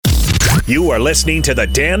You are listening to the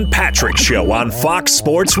Dan Patrick Show on Fox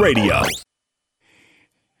Sports Radio.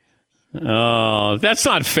 Oh, that's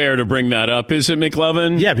not fair to bring that up, is it,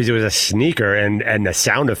 McLovin? Yeah, because it was a sneaker and a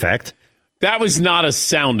sound effect. That was not a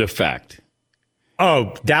sound effect.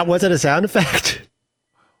 Oh, that wasn't a sound effect?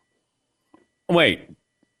 Wait.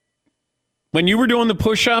 When you were doing the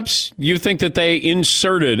push-ups, you think that they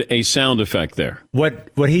inserted a sound effect there?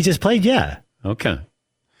 What he just played, yeah. Okay.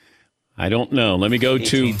 I don't know. Let me go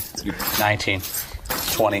 18, 19,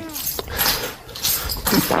 20.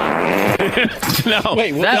 No.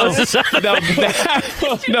 Wait, that was a sound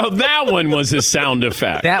effect. No, that one was a sound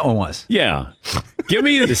effect. That one was. Yeah. Give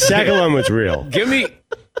me the second one was real. Give me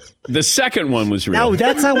the second one was real. No,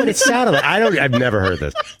 that's not what it sounded like. I've never heard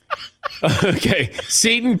this. Okay.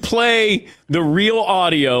 Seton, play the real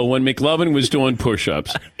audio when McLovin was doing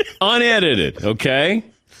push-ups. Unedited, okay?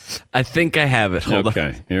 I think I have it. Hold on.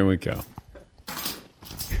 Okay, here we go.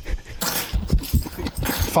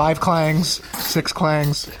 5 clangs, 6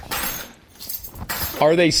 clangs.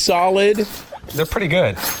 Are they solid? They're pretty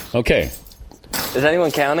good. Okay. Is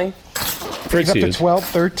anyone counting? He's up to 12,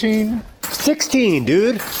 13. 16,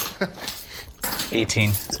 dude.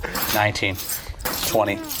 18, 19,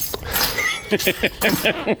 20.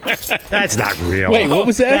 That's not real. Wait, what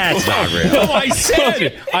was that? That's not real. No,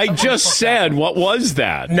 I just said, what was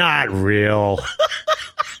that? Not real.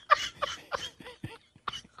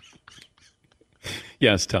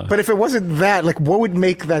 Yes, Tom. But if it wasn't that, like, what would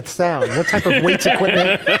make that sound? What type of weights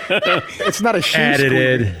equipment? It's not a shoe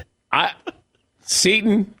Edited.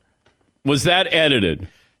 Seton, was that edited?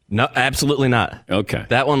 No, absolutely not. Okay.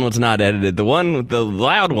 That one was not edited. The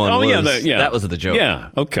loud one that was the joke. Yeah,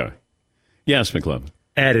 okay. Yes, McLovin.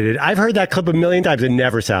 Edited. I've heard that clip a million times. It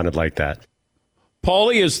never sounded like that.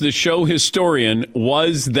 Paulie, as the show historian,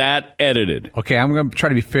 was that edited? Okay, I'm going to try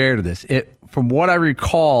to be fair to this. From what I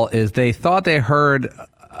recall, is they thought they heard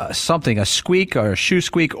something, a squeak or a shoe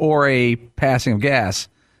squeak or a passing of gas,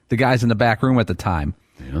 the guys in the back room at the time.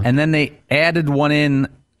 Yeah. And then they added one in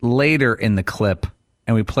later in the clip,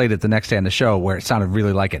 and we played it the next day on the show where it sounded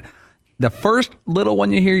really like it. The first little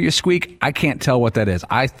one you hear you squeak, I can't tell what that is.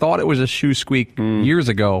 I thought it was a shoe squeak years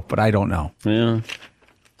ago, but I don't know. Yeah.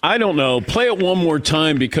 I don't know. Play it one more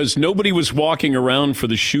time because nobody was walking around for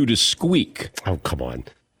the shoe to squeak. Oh, come on.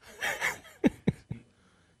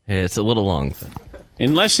 Yeah, it's a little long.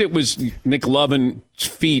 Unless it was McLovin's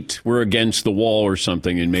feet were against the wall or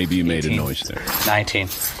something, and maybe you made 18, a noise there. 19,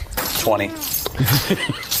 20. Wait,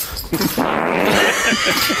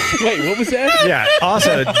 what was that? Yeah.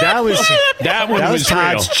 Also, that was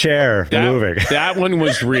Todd's real. chair moving. That one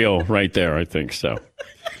was real right there. I think so.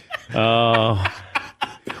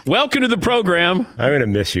 Welcome to the program. I'm going to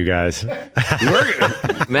miss you guys.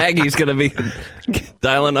 Maggie's going to be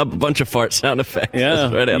dialing up a bunch of fart sound effects.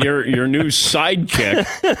 Yeah, right your new sidekick.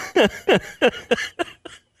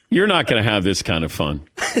 You're not going to have this kind of fun.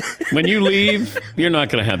 When you leave, you're not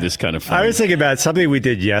going to have this kind of fun. I was thinking about something we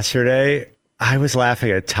did yesterday. I was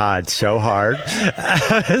laughing at Todd so hard.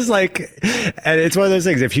 I was like, and it's one of those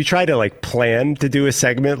things. If you try to like plan to do a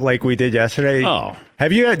segment like we did yesterday,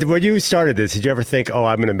 have you? When you started this, did you ever think, "Oh,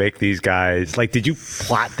 I'm going to make these guys"? Like, did you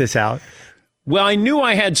plot this out? Well, I knew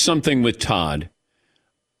I had something with Todd.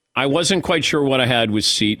 I wasn't quite sure what I had with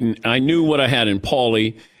Seton. I knew what I had in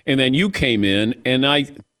Paulie, and then you came in, and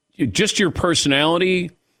just your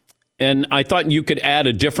personality, and I thought you could add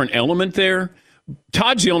a different element there.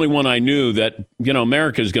 Todd's the only one I knew that,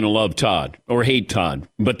 America's going to love Todd or hate Todd,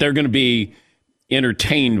 but they're going to be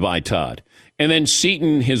entertained by Todd. And then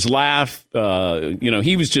Seton, his laugh,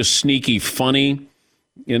 he was just sneaky funny.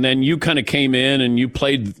 And then you kind of came in and you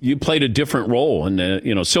played a different role.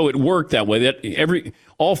 And, so it worked that way. That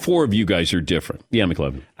all four of you guys are different. Yeah,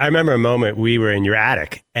 McLovin. I remember a moment we were in your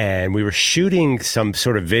attic and we were shooting some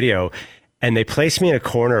sort of video. And they placed me in a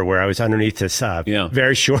corner where I was underneath this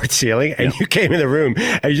very short ceiling. And you came in the room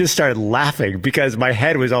and you just started laughing because my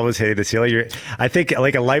head was almost hitting the ceiling. I think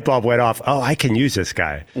like a light bulb went off. Oh, I can use this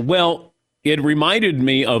guy. Well, it reminded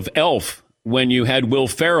me of Elf when you had Will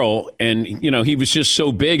Ferrell. And, he was just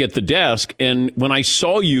so big at the desk. And when I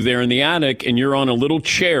saw you there in the attic and you're on a little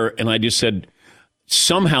chair, and I just said,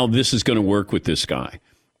 somehow this is going to work with this guy.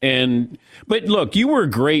 But look, you were a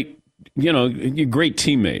great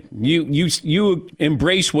teammate. You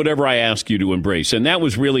embrace whatever I ask you to embrace. And that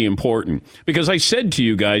was really important because I said to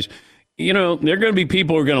you guys, there are going to be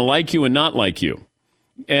people who are going to like you and not like you.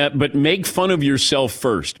 But make fun of yourself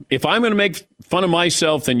first. If I'm going to make fun of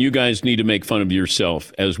myself, then you guys need to make fun of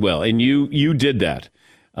yourself as well. And you did that,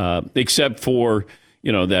 except for,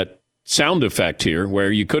 that sound effect here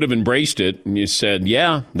where you could have embraced it and you said,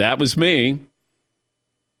 yeah, that was me.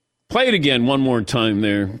 Play it again one more time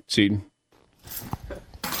there, Seton.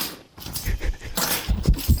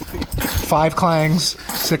 5 clangs,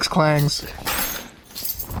 6 clangs.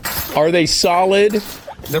 Are they solid?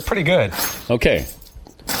 They're pretty good. Okay.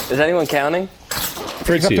 Is anyone counting? He's up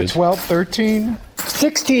Fritzy to is. 12, 13.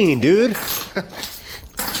 16, dude.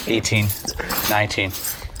 18, 19,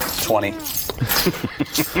 20.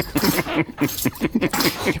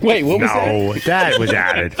 Wait, what was that? No, that was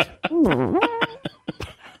added.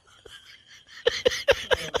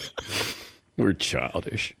 We're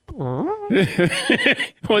childish.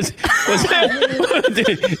 was that?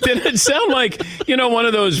 Did it sound like one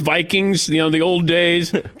of those Vikings? The old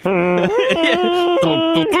days.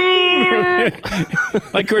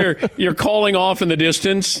 Like where you're calling off in the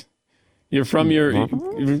distance. You're from your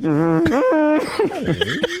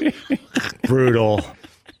Brutal.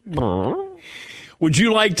 Would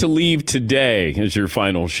you like to leave today as your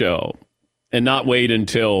final show and not wait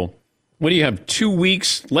until, what do you have, 2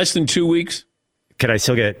 weeks? Less than 2 weeks? Can I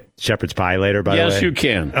still get shepherd's pie later, by the way? Yes, you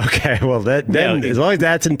can. Okay, well, then as long as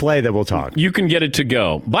that's in play, then we'll talk. You can get it to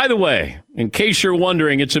go. By the way, in case you're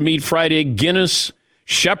wondering, it's a Meat Friday Guinness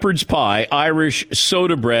shepherd's pie, Irish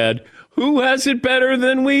soda bread. Who has it better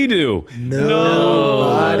than we do?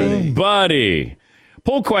 Nobody.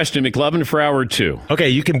 Poll question, McLovin, for hour 2. Okay,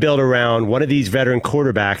 you can build around one of these veteran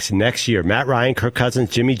quarterbacks next year. Matt Ryan, Kirk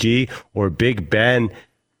Cousins, Jimmy G, or Big Ben.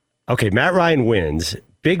 Okay, Matt Ryan wins.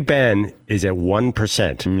 Big Ben is at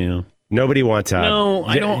 1%. Yeah. Nobody wants No,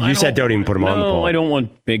 I don't. You said don't even put him on the poll. No, I don't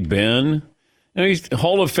want Big Ben. He's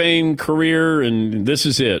Hall of Fame career, and this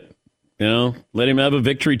is it. Let him have a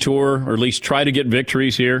victory tour, or at least try to get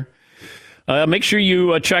victories here. Make sure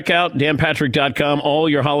you check out danpatrick.com. All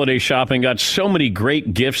your holiday shopping. Got so many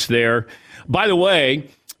great gifts there. By the way,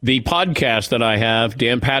 the podcast that I have,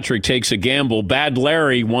 Dan Patrick Takes a Gamble, Bad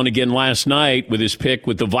Larry won again last night with his pick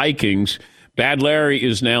with the Vikings. Bad Larry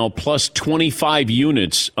is now plus 25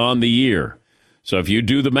 units on the year. So if you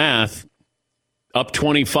do the math, up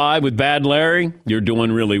 25 with Bad Larry, you're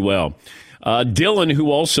doing really well. Dylan,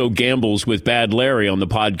 who also gambles with Bad Larry on the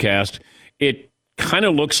podcast, it kind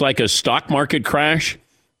of looks like a stock market crash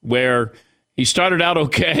where he started out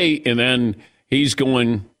okay and then he's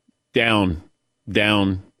going down,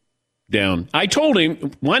 down, down. I told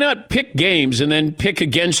him, why not pick games and then pick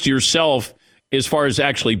against yourself as far as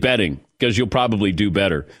actually betting, because you'll probably do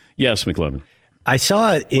better. Yes, McLevin. I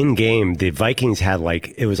saw it in game. The Vikings had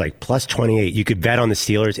it was plus 28. You could bet on the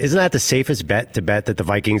Steelers. Isn't that the safest bet, to bet that the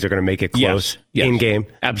Vikings are going to make it close in game?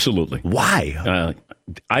 Absolutely. Why?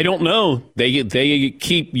 I don't know. They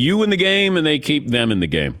keep you in the game and they keep them in the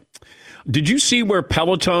game. Did you see where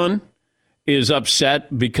Peloton is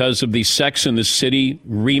upset because of the Sex and the City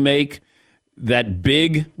remake that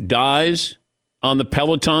Big dies on the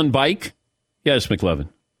Peloton bike? Yes, McLevin.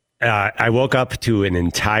 I woke up to an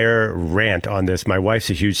entire rant on this. My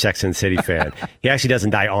wife's a huge Sex and the City fan. He actually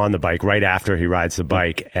doesn't die on the bike right after he rides the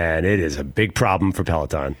bike, and it is a big problem for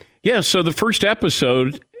Peloton. Yeah, so the first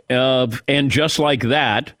episode of And Just Like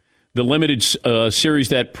That, the limited series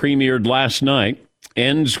that premiered last night,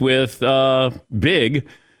 ends with Big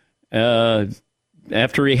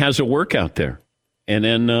after he has a workout there. And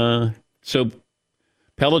then, so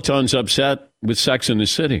Peloton's upset with Sex and the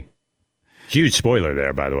City. Huge spoiler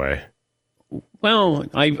there, by the way. Well,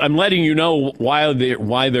 I'm letting you know why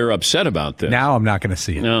they're upset about this. Now I'm not going to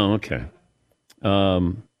see it. No, okay.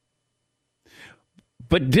 But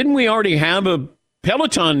didn't we already have a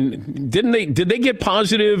Peloton? Did they get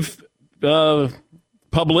positive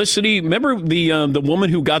publicity? Remember the woman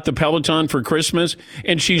who got the Peloton for Christmas,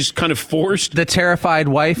 and she's kind of forced. The terrified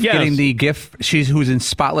wife Yes. getting the gift. Who's in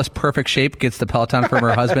spotless, perfect shape, gets the Peloton from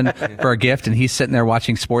her husband for a gift, and he's sitting there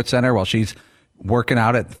watching SportsCenter while she's working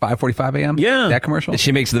out at 5:45 a.m. Yeah, that commercial.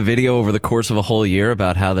 She makes the video over the course of a whole year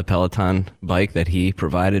about how the Peloton bike that he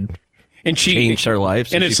provided and she changed her life.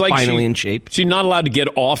 So and she's it's like finally in shape. She's not allowed to get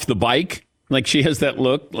off the bike. Like she has that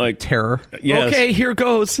look, like terror. Yes. Okay, here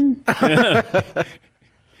goes.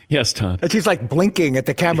 Yes, Todd. And she's like blinking at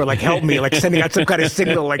the camera, like, help me, like sending out some kind of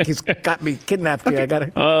signal, like he's got me kidnapped here. I got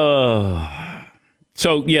it.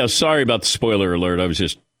 So, yeah, sorry about the spoiler alert. I was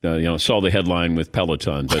just, saw the headline with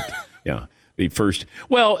Peloton. But, yeah, the first.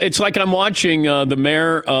 Well, it's like I'm watching the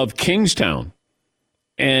mayor of Kingstown.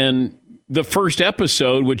 And the first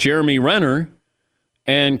episode with Jeremy Renner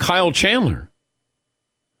and Kyle Chandler.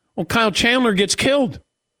 Well, Kyle Chandler gets killed.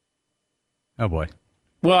 Oh, boy.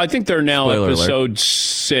 Well, I think they're now Spoiler episode alert.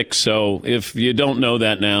 6, so if you don't know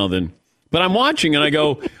that now, then... But I'm watching, and I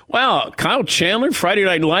go, wow, Kyle Chandler, Friday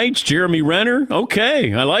Night Lights, Jeremy Renner,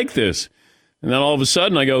 okay, I like this. And then all of a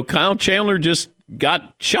sudden, I go, Kyle Chandler just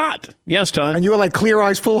got shot. Yes, Todd. And you were like, clear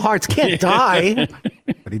eyes, full hearts, can't die.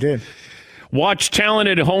 But he did. Watch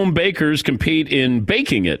talented home bakers compete in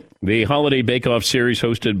Baking It, the holiday bake-off series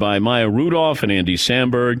hosted by Maya Rudolph and Andy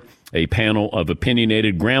Samberg. A panel of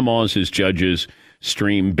opinionated grandmas as judges.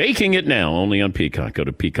 Stream Baking It now, only on Peacock. Go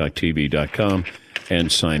to peacocktv.com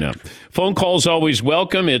and sign up. Phone calls always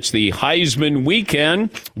welcome. It's the Heisman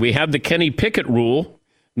weekend. We have the Kenny Pickett rule,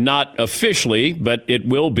 not officially, but it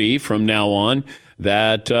will be from now on,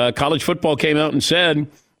 that college football came out and said,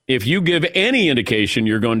 if you give any indication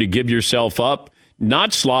you're going to give yourself up,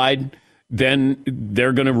 not slide, then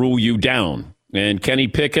they're going to rule you down. And Kenny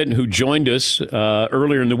Pickett, who joined us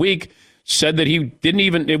earlier in the week, said that he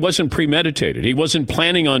it wasn't premeditated. He wasn't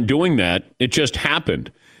planning on doing that. It just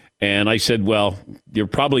happened. And I said, well, you're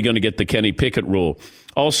probably going to get the Kenny Pickett rule.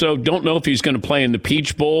 Also, don't know if he's going to play in the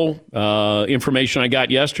Peach Bowl. Information I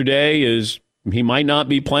got yesterday is he might not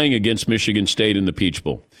be playing against Michigan State in the Peach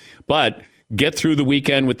Bowl. But get through the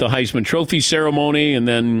weekend with the Heisman Trophy ceremony, and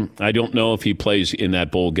then I don't know if he plays in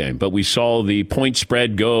that bowl game. But we saw the point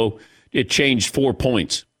spread go. It changed 4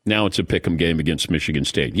 points. Now it's a pick'em game against Michigan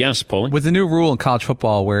State. Yes, Paulie? With the new rule in college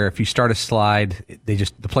football where if you start a slide, the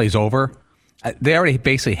play's over. They already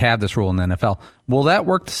basically have this rule in the NFL. Will that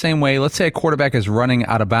work the same way? Let's say a quarterback is running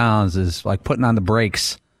out of bounds, is like putting on the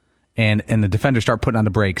brakes, and the defenders start putting on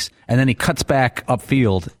the brakes, and then he cuts back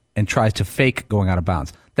upfield and tries to fake going out of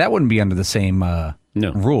bounds. That wouldn't be under the same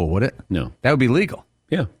rule, would it? No. That would be legal.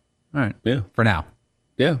 Yeah. All right. Yeah. For now.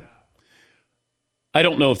 Yeah. I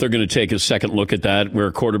don't know if they're going to take a second look at that, where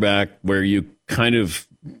a quarterback, where you kind of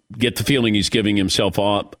get the feeling he's giving himself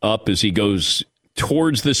up as he goes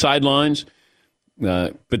towards the sidelines.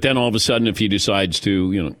 But then all of a sudden, if he decides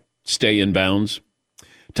to, stay in bounds.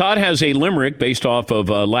 Todd has a limerick based off of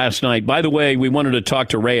last night. By the way, we wanted to talk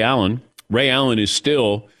to Ray Allen. Ray Allen is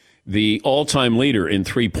still the all-time leader in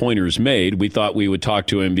three-pointers made. We thought we would talk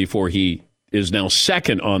to him before he is now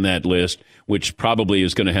second on that list, which probably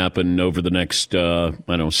is going to happen over the next,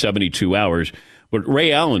 72 hours. But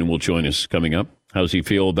Ray Allen will join us coming up. How does he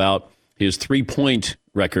feel about his three-point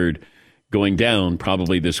record going down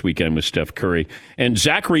probably this weekend with Steph Curry? And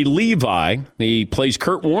Zachary Levi, he plays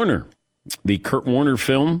Kurt Warner, the Kurt Warner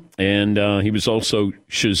film, and he was also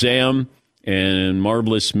Shazam and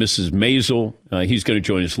Marvelous Mrs. Maisel. He's going to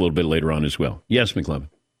join us a little bit later on as well. Yes, McLevin.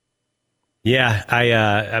 Yeah,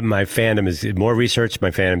 my fandom is more research. My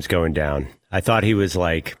fandom's going down. I thought he was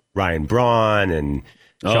like Ryan Braun and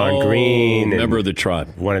Sean Green. Member of the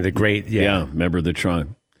Tribe. One of the great, yeah, member of the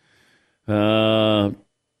Tribe.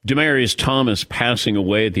 Demaryius Thomas passing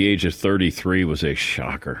away at the age of 33 was a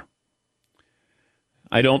shocker.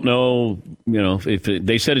 I don't know, if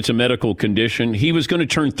they said it's a medical condition. He was going to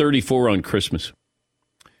turn 34 on Christmas.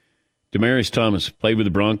 Demaryius Thomas played with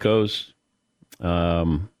the Broncos.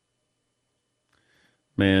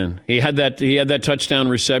 Man, he had that touchdown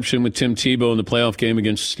reception with Tim Tebow in the playoff game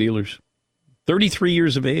against the Steelers. 33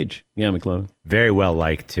 years of age. Yeah, McLeod. Very well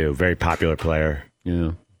liked, too. Very popular player.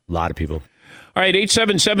 Yeah. A lot of people. All right,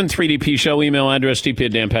 877-3DP Show. Email address,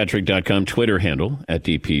 dp@danpatrick.com. Twitter handle,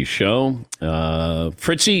 @DP Show.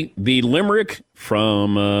 Fritzy, the limerick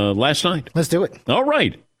from last night. Let's do it. All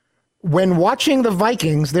right. When watching the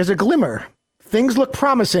Vikings, there's a glimmer. Things look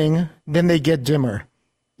promising, then they get dimmer.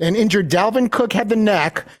 An injured Dalvin Cook had the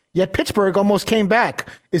knack, yet Pittsburgh almost came back.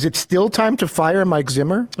 Is it still time to fire Mike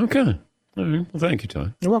Zimmer? Okay. All right. Well, thank you,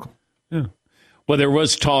 Todd. You're welcome. Yeah. Well, there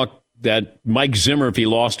was talk that Mike Zimmer, if he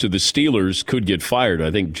lost to the Steelers, could get fired. I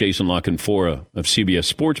think Jason LaCanfora of CBS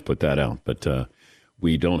Sports put that out, but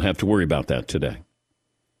we don't have to worry about that today.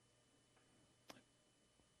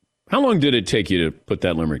 How long did it take you to put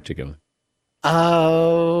that limerick together?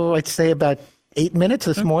 I'd say about 8 minutes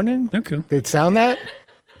this morning. Okay. Did it sound that?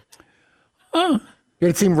 Oh. Did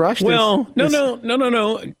it seem rushed? Well,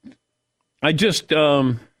 no. I just...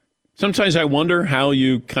 sometimes I wonder how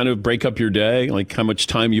you kind of break up your day, like how much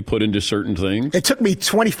time you put into certain things. It took me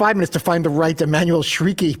 25 minutes to find the right Emmanuel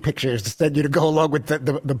Shrieky pictures to send you to go along with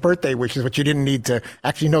the birthday wishes, but you didn't need to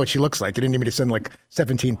actually know what she looks like. You didn't need me to send like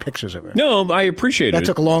 17 pictures of her. No, I appreciate it. That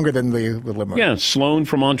took longer than the limerick. Yeah, Sloan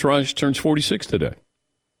from Entourage turns 46 today.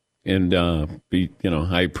 And,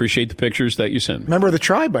 I appreciate the pictures that you sent. Member of the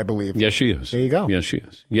Tribe, I believe. Yes, she is. There you go. Yes, she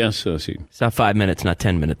is. Yes, see. It's not 5 minutes, not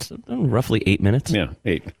 10 minutes. Roughly 8 minutes. Yeah,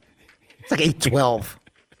 8. It's like 8:12.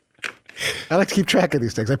 I like to keep track of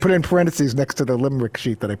these things. I put it in parentheses next to the limerick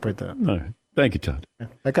sheet that I print out. All right. Thank you, Todd.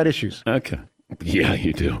 I got issues. Okay. Yeah,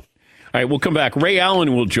 you do. All right, we'll come back. Ray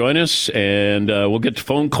Allen will join us, and we'll get to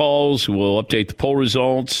phone calls. We'll update the poll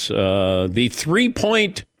results. The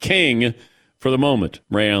three-point king for the moment,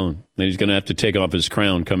 Ray Allen. And he's going to have to take off his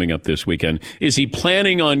crown coming up this weekend. Is he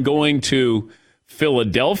planning on going to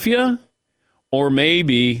Philadelphia or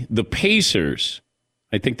maybe the Pacers?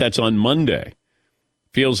 I think that's on Monday.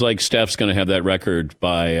 Feels like Steph's going to have that record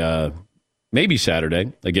by maybe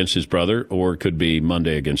Saturday against his brother, or it could be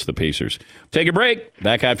Monday against the Pacers. Take a break.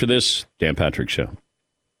 Back after this Dan Patrick Show.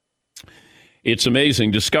 It's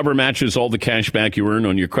amazing. Discover matches all the cash back you earn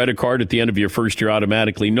on your credit card at the end of your first year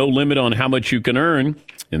automatically. No limit on how much you can earn,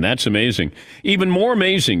 and that's amazing. Even more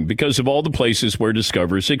amazing because of all the places where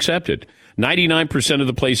Discover is accepted. 99% of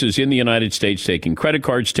the places in the United States taking credit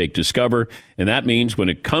cards take Discover, and that means when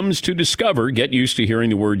it comes to Discover, get used to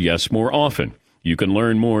hearing the word yes more often. You can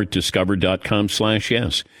learn more at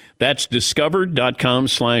discover.com/yes. That's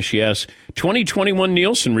discover.com/yes. 2021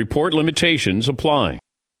 Nielsen report limitations apply.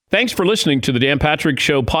 Thanks for listening to the Dan Patrick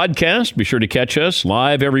Show podcast. Be sure to catch us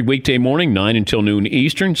live every weekday morning, 9 until noon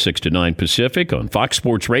Eastern, 6 to 9 Pacific on Fox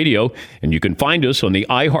Sports Radio. And you can find us on the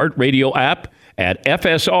iHeartRadio app at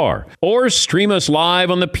FSR or stream us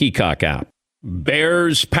live on the Peacock app.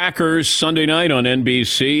 Bears, Packers, Sunday night on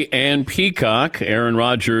NBC and Peacock. Aaron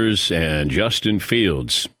Rodgers and Justin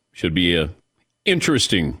Fields. Should be a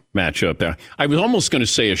interesting matchup there. I was almost going to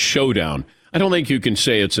say a showdown. I don't think you can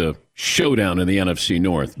say it's a showdown in the NFC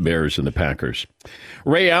North, Bears and the Packers.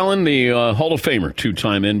 Ray Allen, the Hall of Famer,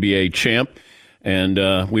 two-time NBA champ, and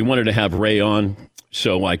we wanted to have Ray on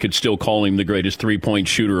so I could still call him the greatest three-point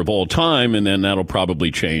shooter of all time, and then that'll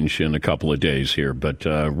probably change in a couple of days here. But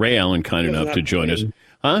Ray Allen, kind enough to join us.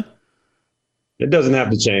 Huh? It doesn't have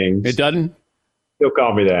to change. It doesn't? Still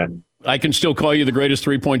call me that. I can still call you the greatest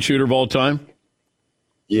three-point shooter of all time?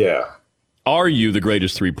 Yeah. Are you the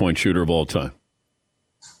greatest three-point shooter of all time?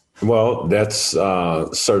 Well, that's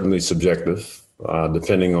certainly subjective,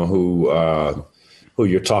 depending on who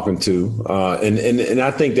you're talking to, and I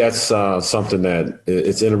think that's something that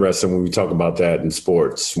it's interesting when we talk about that in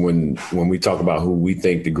sports. When we talk about who we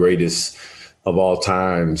think the greatest of all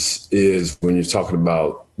times is, when you're talking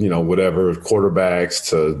about whatever quarterbacks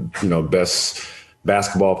to best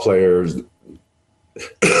basketball players.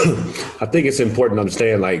 I think it's important to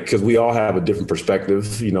understand, because we all have a different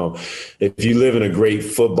perspective. If you live in a great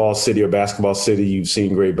football city or basketball city, you've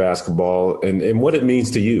seen great basketball and what it means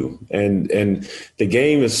to you. And the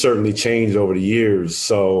game has certainly changed over the years.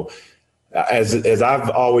 So as I've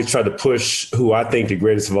always tried to push who I think the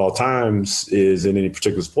greatest of all times is in any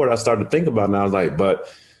particular sport, I started to think about it, and I was like, but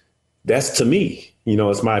that's to me,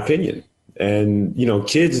 it's my opinion. And,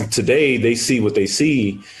 kids today, they see what they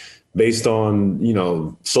see based on,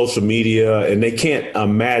 social media, and they can't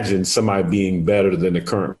imagine somebody being better than the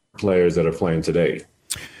current players that are playing today.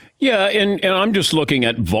 Yeah, and I'm just looking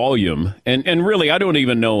at volume, and really I don't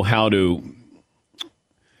even know how to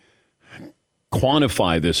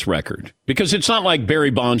quantify this record, because it's not like Barry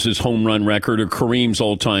Bonds' home run record or Kareem's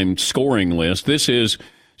all-time scoring list. This is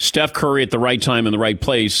Steph Curry at the right time in the right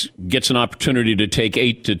place gets an opportunity to take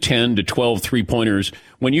 8 to 10 to 12 three-pointers.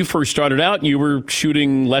 When you first started out, you were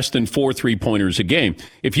shooting less than 4 three-pointers a game.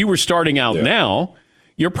 If you were starting out now,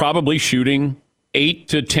 you're probably shooting 8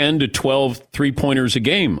 to 10 to 12 three-pointers a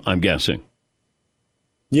game, I'm guessing.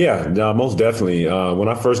 Yeah, no, most definitely. When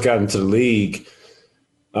I first got into the league,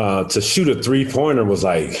 to shoot a three-pointer was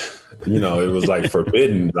like, it was like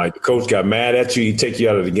forbidden. Like, the coach got mad at you, he'd take you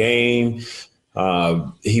out of the game.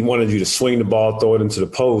 He wanted you to swing the ball, throw it into the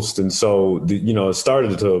post. And so, it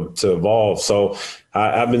started to evolve. So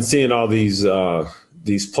I've been seeing all these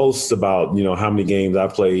posts about, how many games I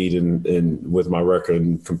played and with my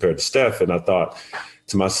record compared to Steph. And I thought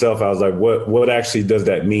to myself, I was like, what actually does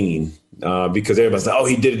that mean? Because everybody's like, oh,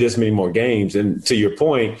 he did this many more games. And to your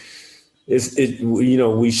point,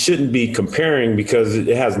 we shouldn't be comparing, because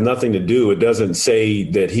it has nothing to do. It doesn't say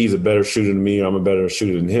that he's a better shooter than me, or I'm a better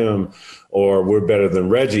shooter than him, or we're better than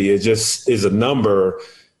Reggie. It just is a number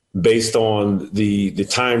based on the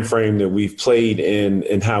time frame that we've played in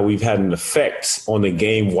and how we've had an effect on the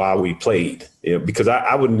game while we played. Because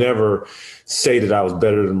I would never say that I was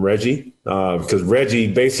better than Reggie, because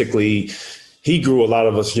Reggie basically, he grew a lot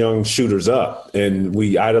of us young shooters up, and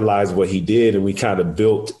we idolized what he did, and we kind of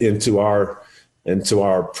built into our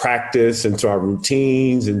practice, into our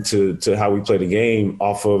routines, into how we play the game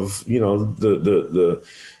off of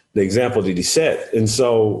the example that he set. And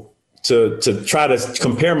so to try to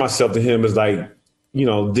compare myself to him is like,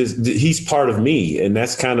 he's part of me, and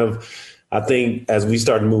that's kind of, I think, as we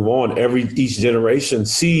start to move on, each generation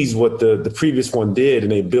sees what the previous one did,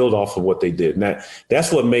 and they build off of what they did. And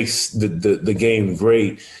that's what makes the game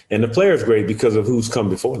great and the players great, because of who's come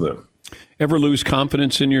before them. Ever lose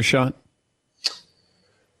confidence in your shot?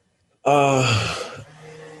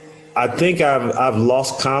 I I think I've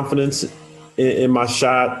lost confidence in my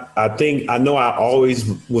shot. I know I always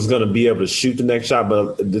was going to be able to shoot the next shot,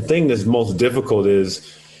 but the thing that's most difficult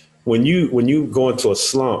is when you go into a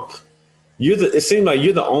slump, it seems like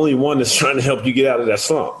you're the only one that's trying to help you get out of that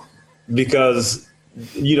slump, because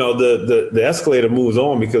the escalator moves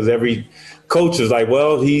on, because every coach is like,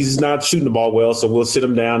 well, he's not shooting the ball well, so we'll sit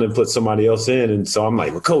him down and put somebody else in. And so I'm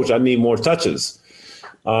like, well, coach, I need more touches.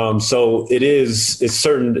 So it's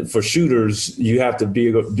certain for shooters, you have to be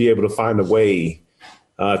able to find a way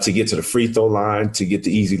to get to the free throw line, to get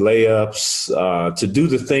the easy layups, to do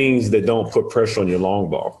the things that don't put pressure on your long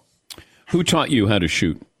ball. Who taught you how to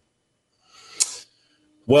shoot?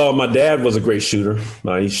 Well, my dad was a great shooter.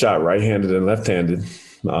 He shot right-handed and left-handed.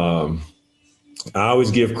 I always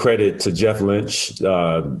give credit to Jeff Lynch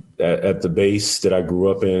at the base that I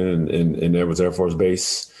grew up in Edwards Air Force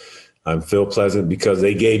Base. I'm Phil Pleasant, because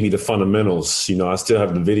they gave me the fundamentals. I still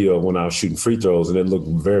have the video of when I was shooting free throws, and it looked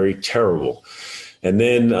very terrible. And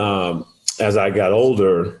then as I got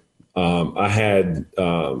older, I had,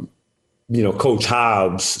 Coach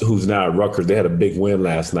Hobbs, who's now at Rutgers. They had a big win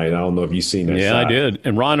last night. I don't know if you've seen that shot. Yeah, I did.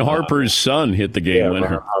 And Ron Harper's son hit the game winner.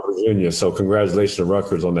 Ron Harper Jr. So congratulations to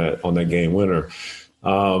Rutgers on that game winner.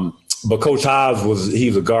 But Coach Hobbs was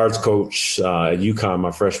a guards coach at UConn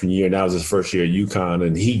my freshman year, and that was his first year at UConn.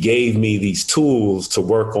 And he gave me these tools to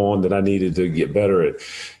work on that I needed to get better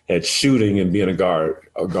at shooting and being a guard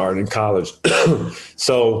in college.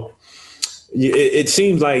 So it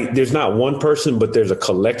seems like there's not one person, but there's a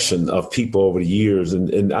collection of people over the years.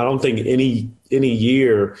 And I don't think any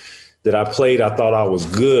year that I played, I thought I was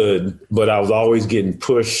good, but I was always getting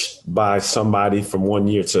pushed by somebody from one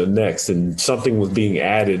year to the next, and something was being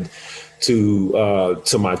added to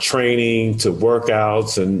my training, to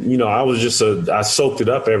workouts, and I was I soaked it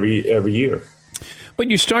up every year. But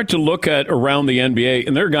you start to look at around the NBA,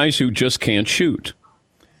 and there are guys who just can't shoot.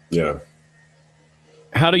 Yeah.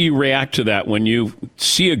 How do you react to that when you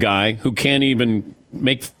see a guy who can't even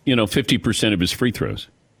make 50% of his free throws?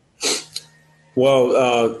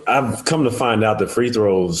 Well, I've come to find out that free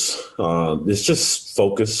throws, it's just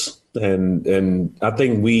focus. And I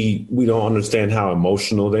think we don't understand how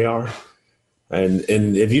emotional they are. And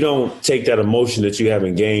if you don't take that emotion that you have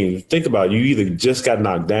in games, think about it, you either just got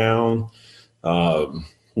knocked down,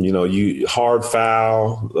 you hard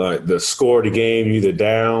foul, the score of the game, you're either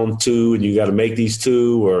down 2 and you got to make these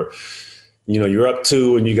 2, or, you're up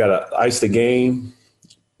 2 and you got to ice the game.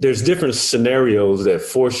 There's different scenarios that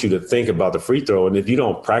force you to think about the free throw. And if you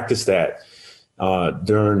don't practice that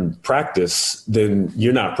during practice, then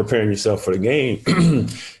you're not preparing yourself for the game.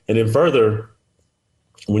 And then further,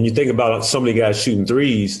 when you think about so many guys shooting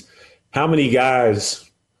threes, how many guys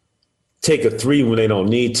take a 3 when they don't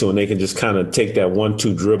need to, and they can just kind of take that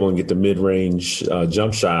 1-2 dribble and get the mid-range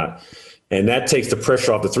jump shot. And that takes the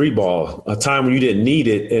pressure off the 3 ball, a time when you didn't need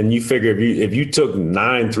it. And you figure if you took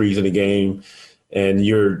 9 threes in a game, and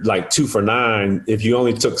you're like 2 for 9, if you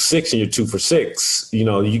only took 6 and you're 2 for 6,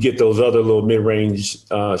 you get those other little mid-range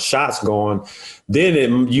shots going,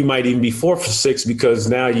 then you might even be 4 for 6, because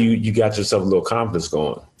now you got yourself a little confidence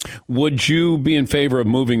going. Would you be in favor of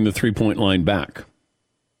moving the 3-point line back?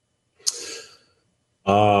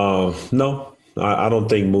 No, I don't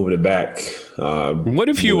think moving it back. What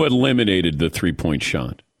if you eliminated the 3-point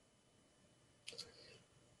shot?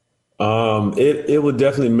 It would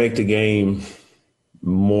definitely make the game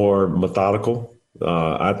more methodical,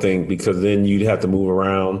 I think, because then you'd have to move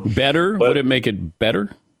around. Better? Would it make it better?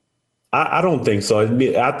 I don't think so.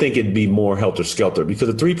 I think it'd be more helter-skelter,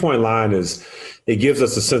 because the 3-point line it gives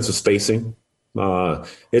us a sense of spacing.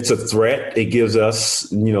 It's a threat. It gives us,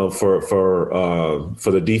 for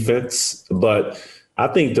the defense. But I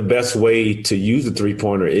think the best way to use the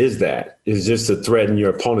 3-pointer is just to threaten your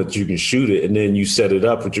opponent that you can shoot it, and then you set it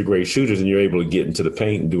up with your great shooters, and you're able to get into the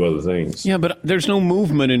paint and do other things. Yeah, but there's no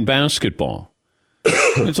movement in basketball.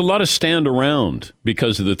 There's a lot of stand around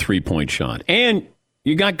because of the 3-point shot. And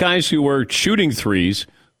you got guys who are shooting threes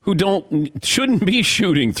who shouldn't be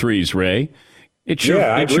shooting threes, Ray. It's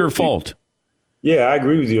your fault. Yeah, I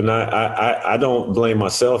agree with you, and I don't blame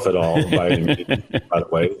myself at all, by the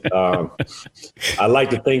way. I like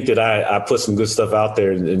to think that I put some good stuff out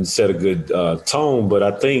there and set a good tone, but I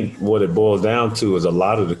think what it boils down to is a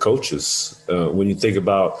lot of the coaches, when you think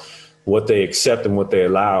about what they accept and what they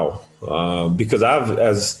allow. Because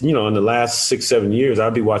in the last 6-7 years,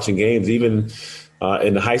 I'd be watching games, even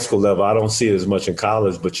in the high school level. I don't see it as much in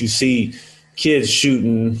college, but you see kids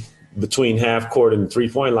shooting between half court and the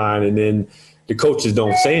 3-point line, and then the coaches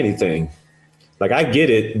don't say anything. Like, I get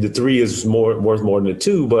it. The 3 is worth more than the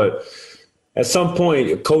 2, but at some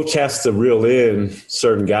point, a coach has to reel in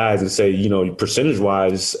certain guys and say, you know, percentage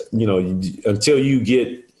wise, you know, until you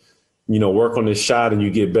get, you know, work on this shot and you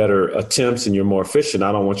get better attempts and you're more efficient,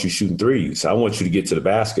 I don't want you shooting threes. I want you to get to the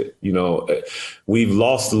basket. You know, we've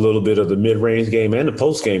lost a little bit of the mid-range game and the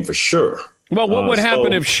post game for sure. Well, what would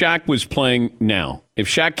happen if Shaq was playing now? If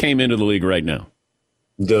Shaq came into the league right now?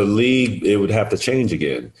 The league, it would have to change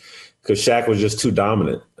again because Shaq was just too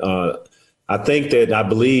dominant. I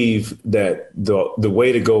believe that the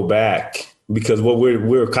way to go back, because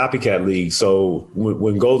we're a copycat league. So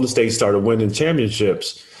when Golden State started winning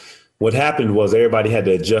championships, what happened was everybody had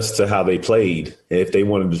to adjust to how they played if they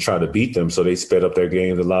wanted to try to beat them. So they sped up their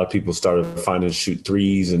games. A lot of people started finding shoot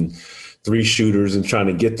threes and three shooters and trying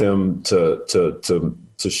to get them to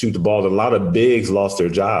shoot the ball. And a lot of bigs lost their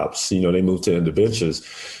jobs. You know, they moved to the benches.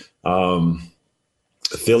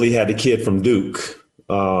 Philly had the kid from Duke.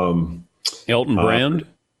 Elton Brand?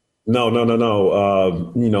 No.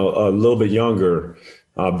 You know, a little bit younger,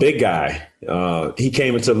 big guy. He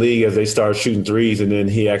came into the league as they started shooting threes, and then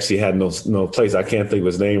he actually had no place. I can't think of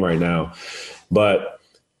his name right now. But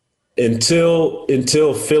until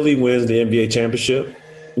Philly wins the NBA championship,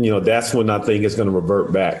 you know, that's when I think it's going to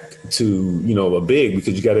revert back to, you know, a big,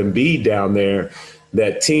 because you got Embiid down there.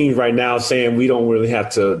 That team right now saying we don't really have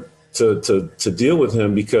to deal with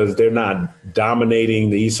him because they're not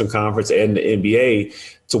dominating the Eastern Conference and the NBA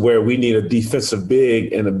to where we need a defensive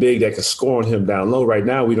big and a big that can score on him down low. Right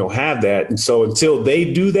now, we don't have that. And so until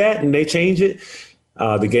they do that and they change it,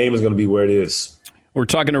 the game is going to be where it is. We're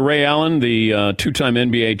talking to Ray Allen, the two-time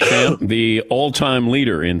NBA champ, the all-time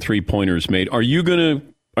leader in three-pointers made.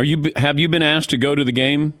 Have you been asked to go to the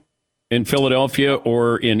game in Philadelphia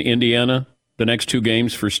or in Indiana, the next two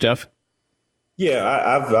games for Steph? Yeah,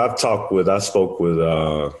 I spoke with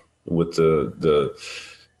the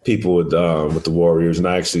people with the Warriors, and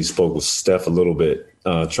I actually spoke with Steph a little bit,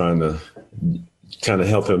 trying to kind of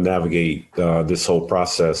help him navigate this whole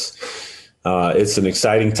process. It's an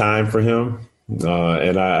exciting time for him,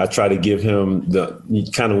 and I try to give him the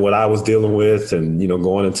kind of what I was dealing with, and you know,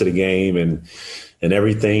 going into the game and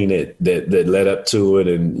everything that led up to it,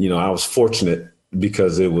 and you know, I was fortunate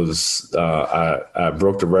because it was I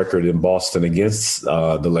broke the record in Boston against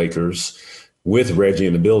the Lakers with Reggie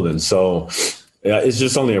in the building. So it's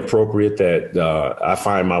just only appropriate that I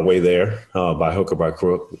find my way there by hook or by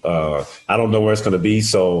crook. I don't know where it's going to be,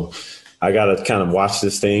 so I got to kind of watch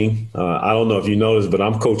this thing. I don't know if you noticed, but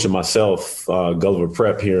I'm coaching myself, Gulliver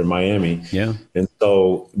Prep here in Miami. Yeah. And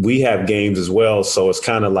so we have games as well. So it's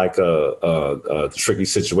kind of like a tricky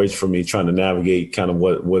situation for me trying to navigate kind of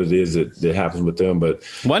what it is that happens with them. But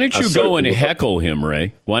why don't you go and heckle him,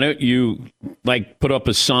 Ray? Why don't you like put up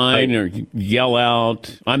a sign or yell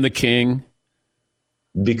out, "I'm the king"?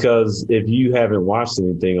 Because if you haven't watched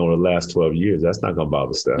anything over the last 12 years, that's not going to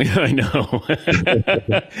bother Steph. I know.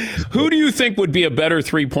 Who do you think would be a better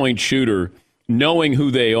three-point shooter, knowing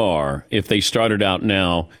who they are, if they started out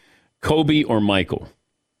now, Kobe or Michael?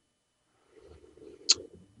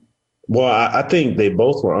 Well, I think they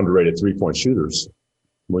both were underrated three-point shooters.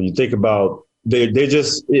 When you think about, they're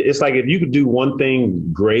just, it's like if you could do one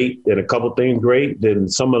thing great and a couple things great, then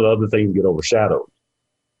some of the other things get overshadowed.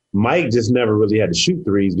 Mike just never really had to shoot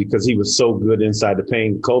threes because he was so good inside the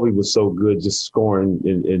paint. Kobe was so good just scoring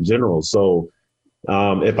in general. So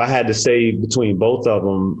if I had to say between both of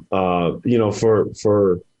them, you know,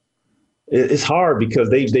 it's hard because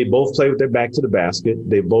they both play with their back to the basket.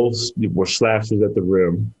 They both were slashers at the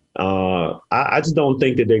rim. I just don't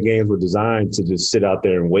think that their games were designed to just sit out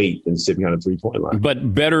there and wait and sit behind a three-point line.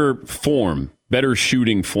 But better form, better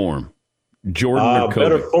shooting form. Jordan or Kobe?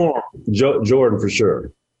 Better form, Jordan for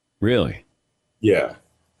sure. Really? Yeah.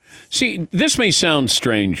 See, this may sound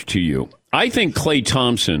strange to you. I think Klay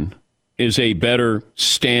Thompson is a better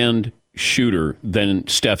stand shooter than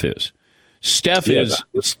Steph is.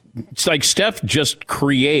 It's like Steph just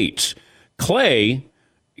creates. Klay,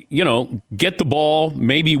 you know, get the ball,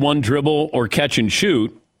 maybe one dribble or catch and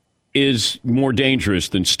shoot is more dangerous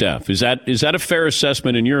than Steph. Is that a fair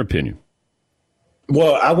assessment in your opinion?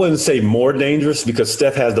 Well, I wouldn't say more dangerous because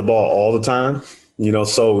Steph has the ball all the time. You know,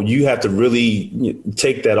 so you have to really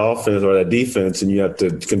take that offense or that defense and you have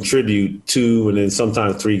to contribute two and then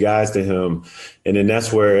sometimes three guys to him. And then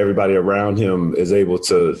that's where everybody around him is able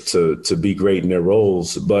to be great in their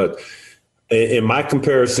roles. But in my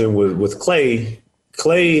comparison with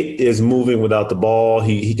Klay is moving without the ball.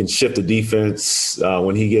 He can shift the defense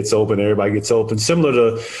when he gets open, everybody gets open,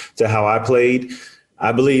 similar to how I played.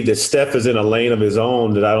 I believe that Steph is in a lane of his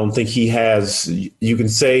own that I don't think he has. You can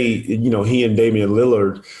say, you know, he and Damian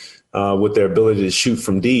Lillard with their ability to shoot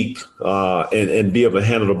from deep and be able to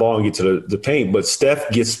handle the ball and get to the paint. But Steph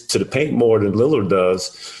gets to the paint more than Lillard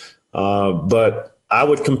does. But I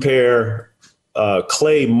would compare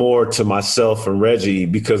Clay more to myself and Reggie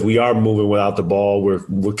because we are moving without the ball.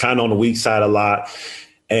 We're kind of on the weak side a lot.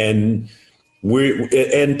 And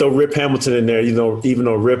throw Rip Hamilton in there, even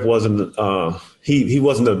though Rip wasn't he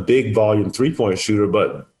wasn't a big volume 3-point shooter,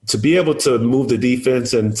 but to be able to move the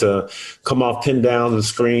defense and to come off pin downs and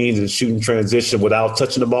screens and shoot in transition without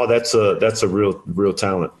touching the ball, that's a real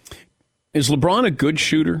talent. Is LeBron a good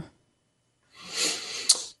shooter?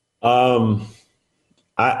 I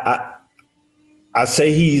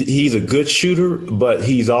say he's a good shooter, but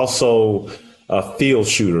he's also a field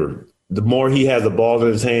shooter. The more he has the ball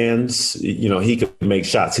in his hands, he can make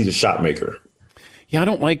shots. He's a shot maker. Yeah, I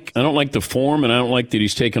don't like the form, and I don't like that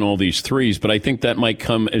he's taken all these threes, but I think that might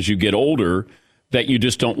come as you get older, that you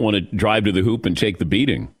just don't want to drive to the hoop and take the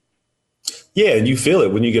beating. Yeah, and you feel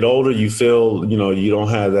it when you get older. You feel, you don't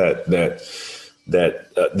have that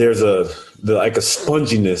there's like a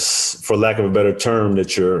sponginess, for lack of a better term,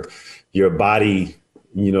 that your body,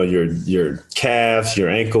 your calves, your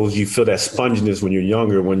ankles, you feel that sponginess when you're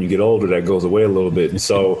younger. When you get older, that goes away a little bit. And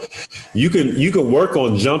so you can work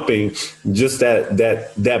on jumping just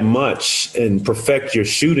that much and perfect your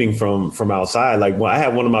shooting from outside. Like I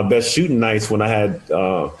had one of my best shooting nights when I had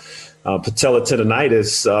patella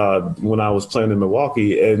tendonitis when I was playing in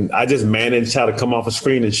Milwaukee, and I just managed how to come off a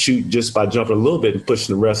screen and shoot just by jumping a little bit and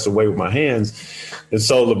pushing the rest away with my hands. And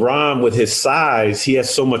so LeBron, with his size, he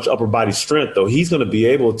has so much upper body strength, though he's going to be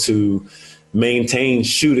able to maintain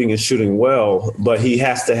shooting and shooting well, but he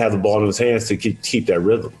has to have the ball in his hands to keep that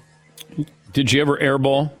rhythm. Did you ever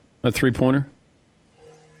airball a 3-pointer?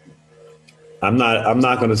 I'm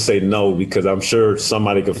not going to say no, because I'm sure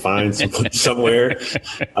somebody could find somewhere.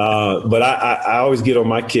 But I always get on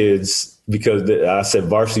my kids, because I said,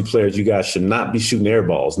 varsity players, you guys should not be shooting air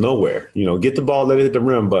balls nowhere. Get the ball, let it hit the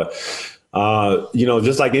rim. But,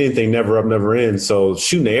 just like anything, never up, never in. So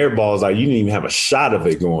shooting the air balls, like, you didn't even have a shot of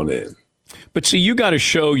it going in. But see, you got to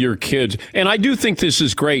show your kids, and I do think this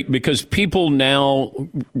is great, because people now,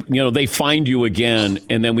 they find you again,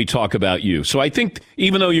 and then we talk about you. So I think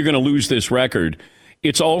even though you're going to lose this record,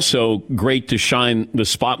 it's also great to shine the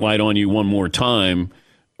spotlight on you one more time,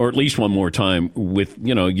 or at least one more time, with,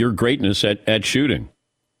 your greatness at shooting.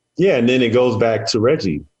 Yeah, and then it goes back to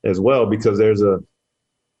Reggie as well, because there's a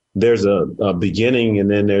beginning,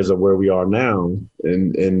 and then there's a where we are now.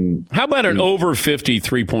 And how about an over 50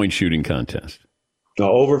 3-point shooting contest?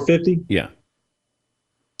 Over 50? Yeah.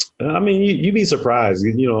 I mean, you'd be surprised.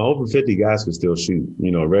 Over 50 guys can still shoot.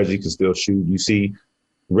 Reggie can still shoot. You see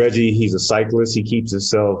Reggie, he's a cyclist. He keeps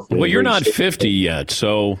himself. Well, you're not 50 yet,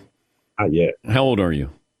 so. Not yet. How old are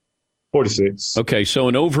you? 46. Okay, so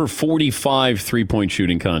an over 45 3-point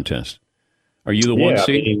shooting contest. Are you the one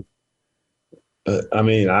seed? I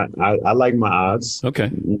like my odds.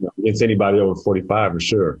 Okay. Against anybody over 45 for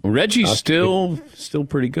sure. Reggie's still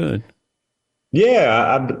pretty good.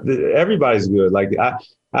 Yeah, everybody's good. Like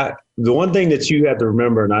the one thing that you have to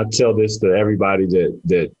remember, and I tell this to everybody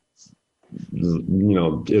that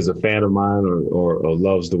is a fan of mine or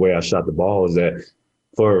loves the way I shot the ball, is that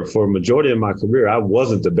for a majority of my career, I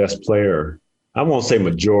wasn't the best player. I won't say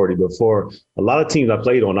majority, but for a lot of teams I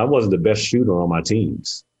played on, I wasn't the best shooter on my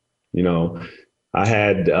teams. I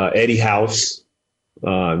had Eddie House,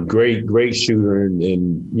 great shooter,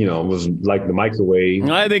 and was like the microwave.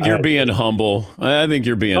 I think you're being humble.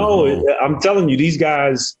 Humble. I'm telling you, these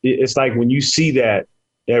guys, it's like when you see that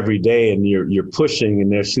every day and you're pushing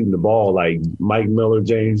and they're shooting the ball, like Mike Miller,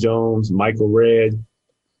 James Jones, Michael Redd,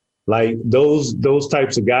 like those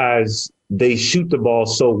types of guys, they shoot the ball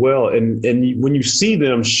so well. And when you see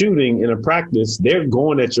them shooting in a practice, they're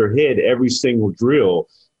going at your head every single drill.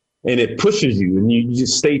 And it pushes you, and you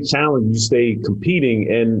just stay challenged, you stay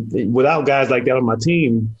competing. And without guys like that on my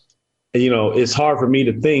team, it's hard for me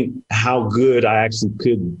to think how good I actually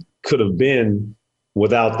could have been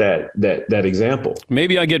without that example.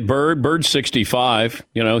 Maybe I get Bird. Bird's 65.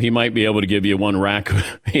 He might be able to give you one rack.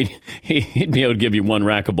 He'd be able to give you one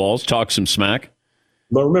rack of balls, talk some smack.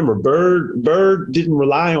 But remember, Bird didn't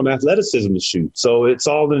rely on athleticism to shoot. So it's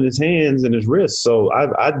all in his hands and his wrists. So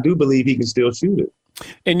I do believe he can still shoot it.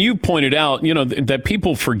 And you pointed out, that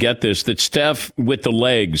people forget this, that Steph with the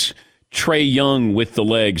legs, Trae Young with the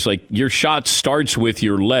legs, like your shot starts with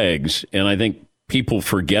your legs. And I think people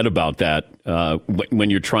forget about that when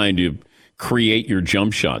you're trying to create your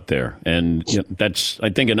jump shot there. And that's, I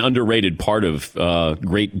think, an underrated part of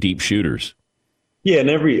great deep shooters. Yeah, and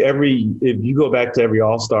every if you go back to every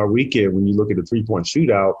All-Star weekend, when you look at the 3-point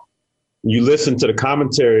shootout, you listen to the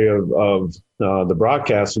commentary of the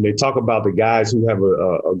broadcast, and they talk about the guys who have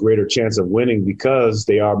a greater chance of winning because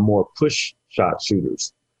they are more push shot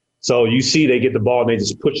shooters. So you see they get the ball and they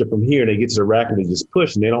just push it from here, and they get to the rack and they just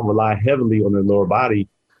push, and they don't rely heavily on their lower body.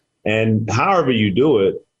 And however you do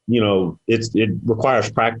it, it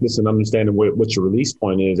requires practice and understanding what your release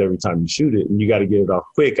point is every time you shoot it. And you got to get it off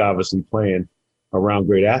quick, obviously playing around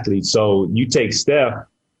great athletes. So you take Steph,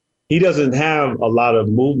 he doesn't have a lot of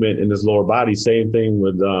movement in his lower body. Same thing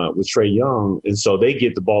with Trae Young. And so they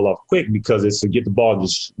get the ball off quick because it's to get the ball,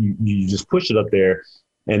 you just push it up there,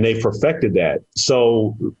 and they perfected that.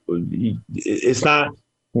 So it's not,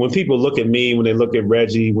 when people look at me, when they look at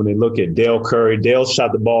Reggie, when they look at Dale Curry, Dale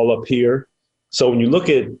shot the ball up here. So when you look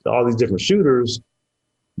at all these different shooters,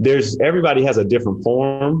 everybody has a different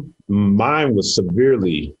form. Mine was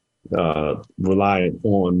severely reliant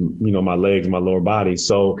on, my legs, my lower body.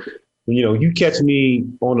 So, you catch me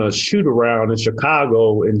on a shoot around in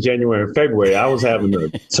Chicago in January and February, I was having a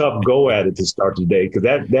tough go at it to start the day, because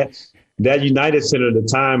that United Center at the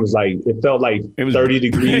time was like, it felt like 30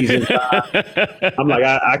 degrees inside. I'm like,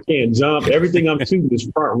 I can't jump. Everything I'm shooting is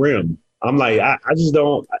front rim. I'm like, I just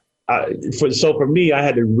don't. So for me, I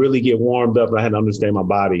had to really get warmed up, and I had to understand my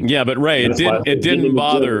body. Yeah, but Ray, it didn't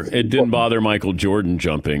bother Michael Jordan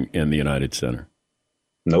jumping in the United Center.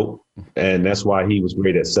 Nope, and that's why he was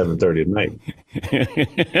great at 7:30 at night.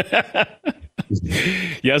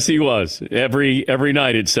 Yes, he was. Every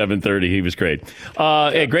night at 7:30, he was great.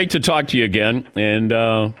 Hey, great to talk to you again, and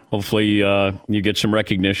hopefully you get some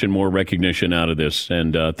more recognition out of this.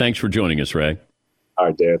 And thanks for joining us, Ray. All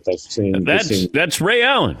right, Dad. Thanks for seeing me. That's Ray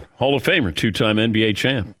Allen, Hall of Famer, 2-time NBA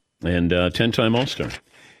champ, and 10-time All-Star.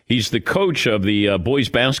 He's the coach of the boys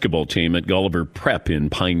basketball team at Gulliver Prep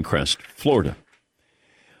in Pinecrest, Florida.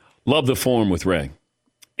 Love the form with Ray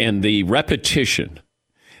and the repetition.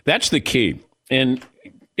 That's the key. And,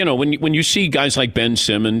 when you see guys like Ben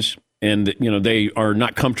Simmons and, they are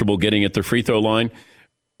not comfortable getting at the free throw line,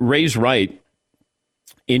 Ray's right.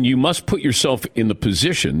 And you must put yourself in the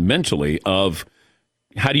position mentally of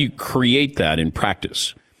how do you create that in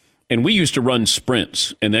practice? And we used to run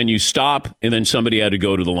sprints, and then you stop, and then somebody had to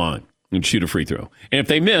go to the line and shoot a free throw. And if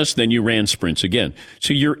they missed, then you ran sprints again.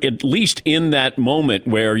 So you're at least in that moment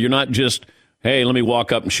where you're not just, hey, let me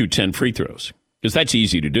walk up and shoot 10 free throws, because that's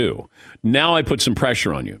easy to do. Now I put some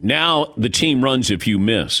pressure on you. Now the team runs if you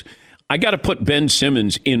miss. I got to put Ben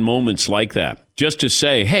Simmons in moments like that just to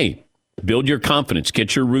say, hey, build your confidence,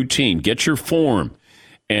 get your routine, get your form.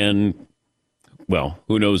 And, well,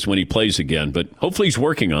 who knows when he plays again, but hopefully he's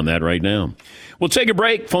working on that right now. We'll take a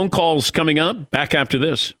break. Phone calls coming up. Back after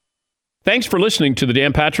this. Thanks for listening to the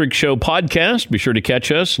Dan Patrick Show podcast. Be sure to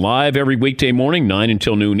catch us live every weekday morning, 9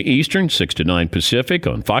 until noon Eastern, 6 to 9 Pacific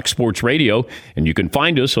on Fox Sports Radio. And you can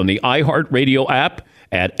find us on the iHeartRadio app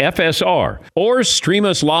at FSR or stream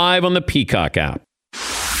us live on the Peacock app.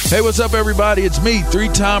 Hey, what's up, everybody? It's me,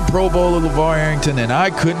 3-time Pro Bowler LeVar Arrington, and I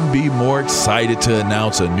couldn't be more excited to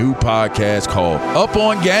announce a new podcast called Up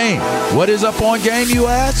On Game. What is Up On Game, you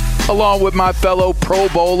ask? Along with my fellow Pro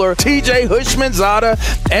Bowler, TJ Hushmanzada,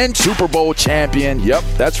 and Super Bowl champion, yep,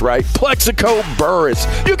 that's right, Plexico Burress.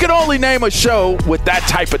 You can only name a show with that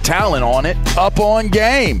type of talent on it, Up On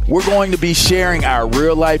Game. We're going to be sharing our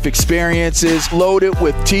real-life experiences loaded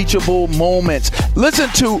with teachable moments. Listen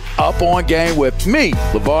to Up On Game with me,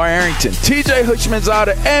 LeVar Arrington, TJ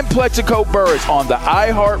Hushmanzada, and Plexico Burress on the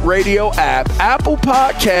iHeartRadio app, Apple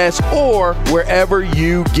Podcasts, or wherever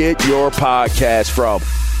you get your podcasts from.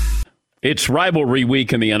 It's rivalry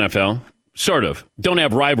week in the NFL. Sort of. Don't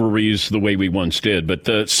have rivalries the way we once did, but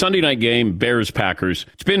the Sunday night game, Bears-Packers,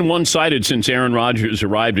 it's been one-sided since Aaron Rodgers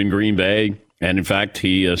arrived in Green Bay. And, in fact,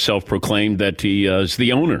 he self-proclaimed that he is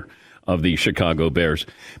the owner of the Chicago Bears.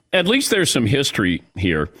 At least there's some history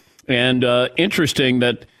here. And interesting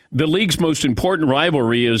that the league's most important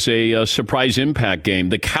rivalry is a surprise impact game.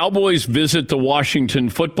 The Cowboys visit the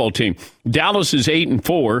Washington football team. Dallas is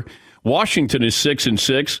 8-4. Washington is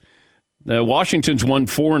 6-6. Washington's won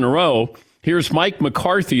 4 in a row. Here's Mike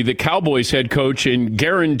McCarthy, the Cowboys head coach, in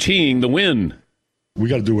guaranteeing the win. We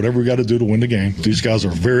got to do whatever we got to do to win the game. These guys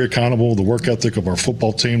are very accountable. The work ethic of our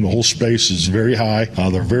football team, the whole space is very high.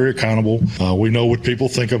 They're very accountable. We know what people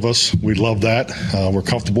think of us. We love that. We're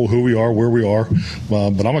comfortable who we are, where we are.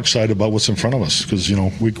 But I'm excited about what's in front of us because,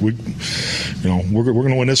 we're going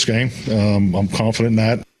to win this game. I'm confident in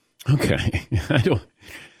that. Okay.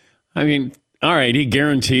 All right, he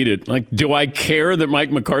guaranteed it. Do I care that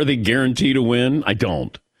Mike McCarthy guaranteed a win? I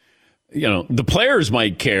don't. The players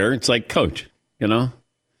might care. It's like, coach,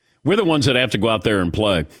 we're the ones that have to go out there and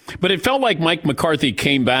play. But it felt like Mike McCarthy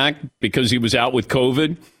came back because he was out with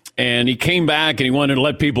COVID, And he came back and he wanted to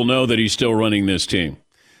let people know that he's still running this team.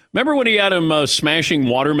 Remember when he had him smashing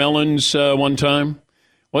watermelons one time?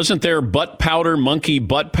 Wasn't there butt powder, monkey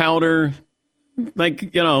butt powder?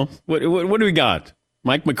 Like, what do we got?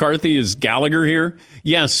 Mike McCarthy is Gallagher here?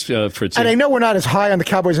 Yes, Fritzy. And I know we're not as high on the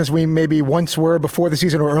Cowboys as we maybe once were before the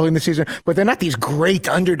season or early in the season, but they're not these great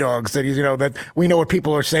underdogs that that we know what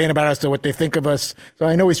people are saying about us or what they think of us. So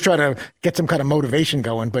I know he's trying to get some kind of motivation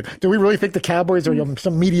going. But do we really think the Cowboys are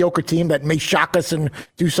some mediocre team that may shock us and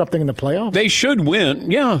do something in the playoffs? They should win.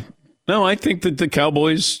 Yeah. No, I think that the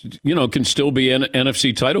Cowboys, can still be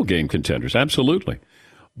NFC title game contenders. Absolutely.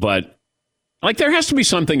 But there has to be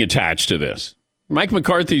something attached to this. Mike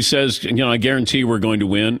McCarthy says, I guarantee we're going to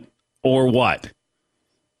win, or what?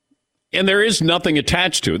 And there is nothing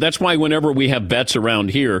attached to it. That's why whenever we have bets around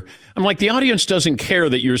here, I'm like, the audience doesn't care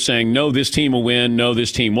that you're saying, no, this team will win, no,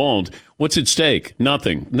 this team won't. What's at stake?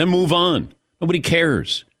 Nothing. Then move on. Nobody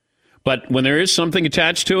cares. But when there is something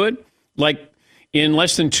attached to it, like in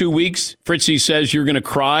less than 2 weeks, Fritzy says you're going to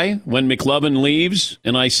cry when McLovin leaves,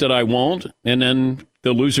 and I said I won't, and then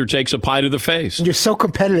the loser takes a pie to the face. You're so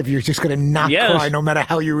competitive, you're just going to not cry no matter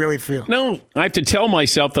how you really feel. No, I have to tell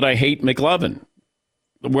myself that I hate McLovin,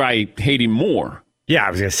 where I hate him more. Yeah, I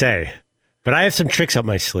was going to say. But I have some tricks up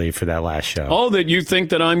my sleeve for that last show. Oh, that you think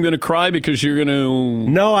that I'm going to cry because you're going to...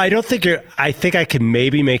 No, I don't think you're... I think I can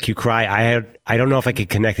maybe make you cry. I don't know if I could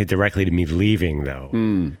connect it directly to me leaving, though.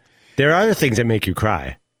 There are other things that make you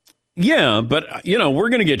cry. Yeah, but, we're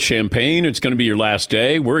going to get champagne. It's going to be your last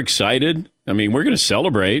day. We're excited. I mean, we're going to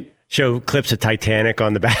celebrate. Show clips of Titanic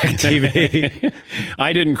on the back TV.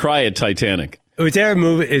 I didn't cry at Titanic. Is there a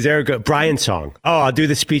movie? Is there a good Brian song? Oh, I'll do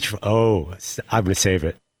the speech. I'm going to save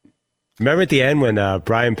it. Remember at the end when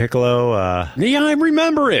Brian Piccolo... Yeah, I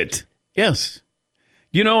remember it. Yes.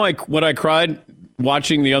 You know what I cried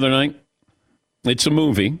watching the other night? It's a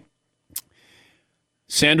movie.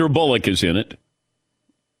 Sandra Bullock is in it.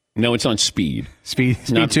 No, it's on Speed. Speed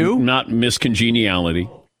 2? Not Miss Congeniality.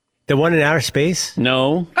 The one in outer space?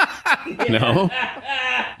 No. No.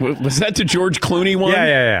 Was that the George Clooney one?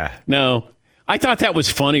 Yeah. No. I thought that was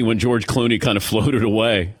funny when George Clooney kind of floated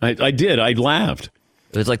away. I did. I laughed.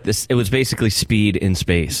 It was like this. It was basically Speed in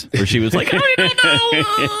space, where she was like, I don't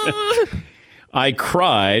know. I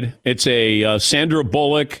cried. It's a Sandra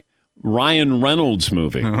Bullock, Ryan Reynolds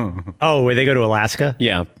movie. Oh, where they go to Alaska?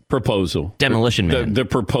 Yeah. Proposal. Demolition Man. The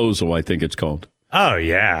Proposal, I think it's called. Oh,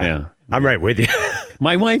 yeah. Yeah. I'm right with you.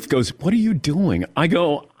 My wife goes, what are you doing? I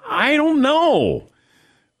go, I don't know.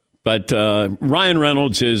 But Ryan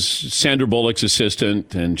Reynolds is Sandra Bullock's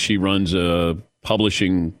assistant, and she runs a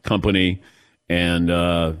publishing company.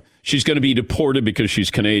 And she's going to be deported because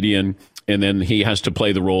she's Canadian. And then he has to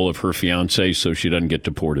play the role of her fiance so she doesn't get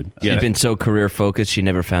deported. She's been so career focused, she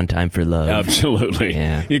never found time for love. Absolutely.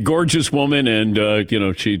 Yeah. A gorgeous woman, and,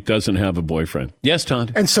 she doesn't have a boyfriend. Yes,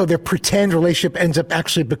 Todd? And so their pretend relationship ends up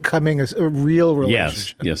actually becoming a real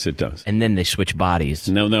relationship. Yes, it does. And then they switch bodies.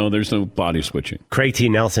 No, there's no body switching. Craig T.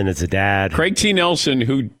 Nelson is the dad. Craig T. Nelson,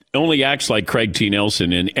 who only acts like Craig T.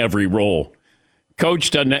 Nelson in every role.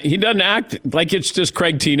 Coach doesn't act like it's just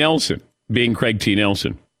Craig T. Nelson being Craig T.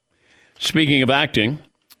 Nelson. Speaking of acting,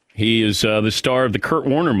 he is the star of the Kurt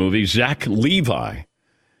Warner movie, Zach Levi.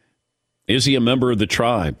 Is he a member of the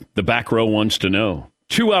tribe? The back row wants to know.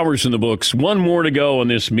 2 hours in the books, one more to go on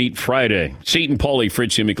this Meat Friday. Seton Pauly,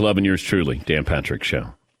 Fritzy McLovin, yours truly, Dan Patrick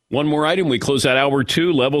Show. One more item. We close out hour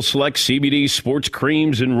 2. Level Select CBD, sports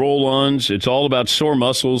creams, and roll-ons. It's all about sore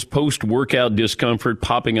muscles, post-workout discomfort,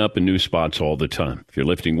 popping up in new spots all the time. If you're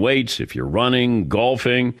lifting weights, if you're running,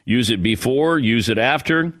 golfing, use it before, use it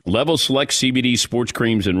after. Level Select CBD, sports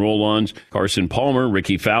creams, and roll-ons. Carson Palmer,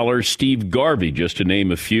 Ricky Fowler, Steve Garvey, just to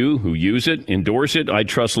name a few who use it, endorse it. I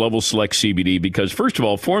trust Level Select CBD because, first of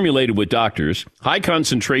all, formulated with doctors, high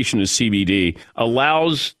concentration of CBD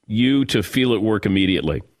allows you to feel it work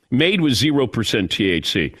immediately. Made with 0%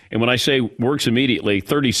 THC. And when I say works immediately,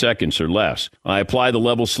 30 seconds or less. I apply the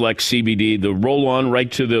Level Select CBD, the roll-on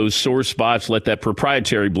right to those sore spots. Let that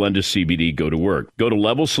proprietary blend of CBD go to work. Go to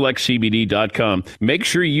LevelSelectCBD.com. Make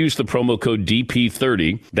sure you use the promo code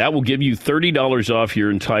DP30. That will give you $30 off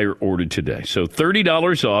your entire order today. So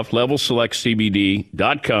 $30 off,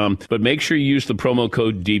 LevelSelectCBD.com. But make sure you use the promo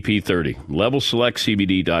code DP30.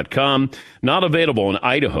 LevelSelectCBD.com. Not available in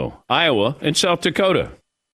Idaho, Iowa, and South Dakota.